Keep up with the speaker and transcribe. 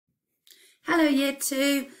Hello Year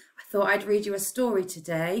 2, I thought I'd read you a story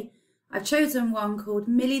today. I've chosen one called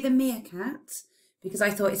Millie the Meerkat because I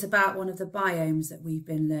thought it's about one of the biomes that we've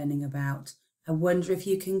been learning about. I wonder if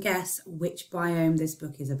you can guess which biome this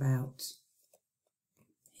book is about.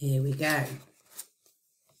 Here we go.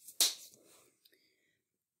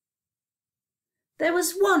 There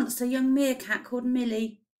was once a young meerkat called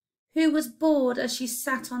Millie who was bored as she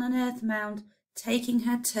sat on an earth mound taking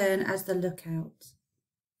her turn as the lookout.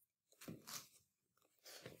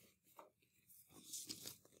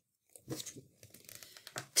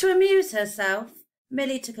 To amuse herself,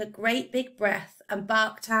 Millie took a great big breath and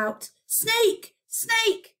barked out, "Snake!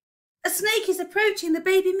 Snake! A snake is approaching the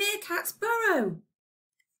baby meerkat's burrow!"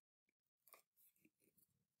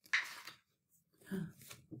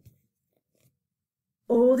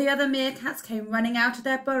 All the other meerkats came running out of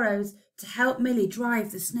their burrows to help Millie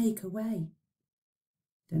drive the snake away.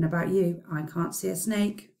 Don't know about you, I can't see a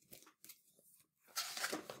snake.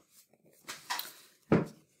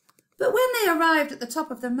 But when they arrived at the top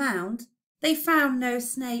of the mound, they found no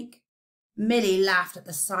snake. Millie laughed at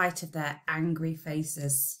the sight of their angry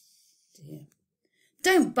faces. Dear.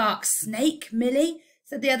 "Don't bark snake, Millie,"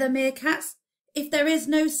 said the other meerkats, "if there is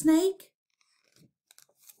no snake."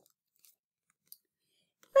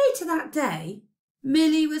 Later that day,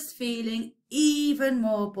 Millie was feeling even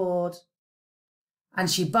more bored, and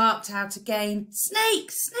she barked out again,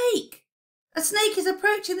 "Snake! Snake! A snake is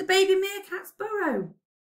approaching the baby meerkat's burrow."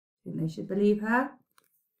 Think they should believe her?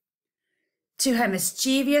 To her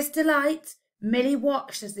mischievous delight, Millie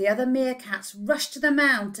watched as the other meerkats rushed to the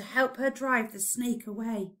mound to help her drive the snake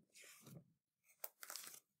away.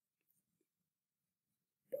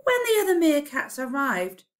 But when the other meerkats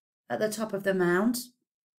arrived at the top of the mound,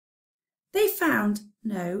 they found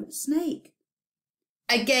no snake.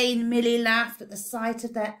 Again, Millie laughed at the sight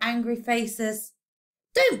of their angry faces.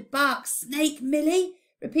 "Don't bark snake, Millie,"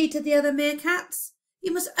 repeated the other meerkats.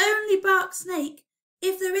 "You must only bark snake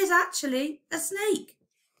if there is actually a snake."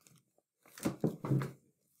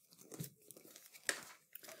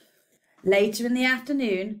 Later in the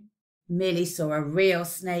afternoon, Millie saw a real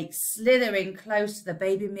snake slithering close to the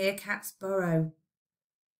baby meerkat's burrow.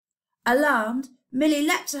 Alarmed, Millie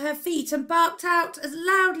leapt to her feet and barked out as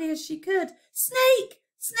loudly as she could, "Snake!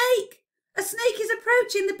 Snake! A snake is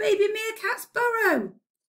approaching the baby meerkat's burrow." Do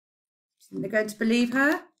you think they're going to believe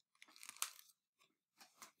her?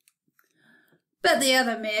 But the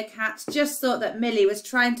other meerkats just thought that Millie was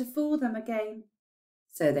trying to fool them again,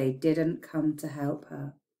 so they didn't come to help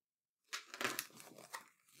her.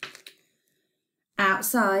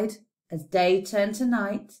 Outside, as day turned to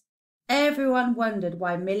night, everyone wondered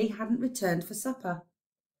why Millie hadn't returned for supper.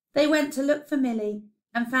 They went to look for Millie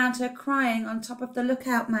and found her crying on top of the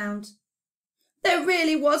lookout mound. "There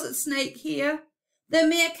really was a snake here. The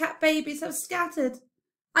meerkat babies have scattered.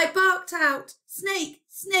 I barked out, 'Snake,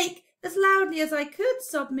 snake,' as loudly as I could,"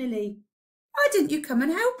 sobbed Millie. "Why didn't you come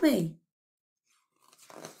and help me?"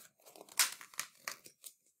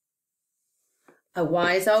 A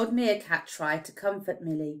wise old meerkat tried to comfort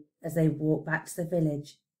Millie as they walked back to the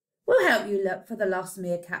village. "We'll help you look for the lost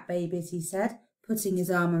meerkat babies," he said, putting his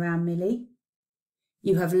arm around Millie.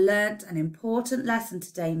 "You have learnt an important lesson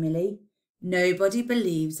today, Millie. Nobody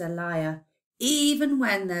believes a liar, even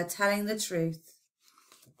when they're telling the truth."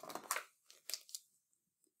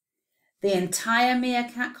 The entire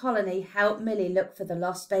meerkat colony helped Millie look for the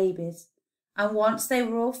lost babies, and once they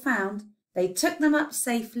were all found, they took them up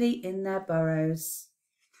safely in their burrows.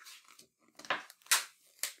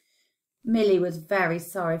 Millie was very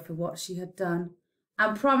sorry for what she had done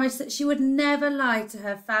and promised that she would never lie to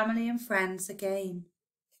her family and friends again.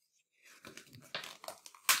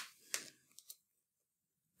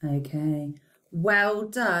 Okay, well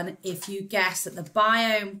done if you guessed that the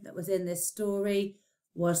biome that was in this story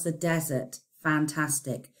was the desert.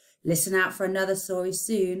 Fantastic. Listen out for another story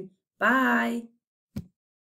soon. Bye.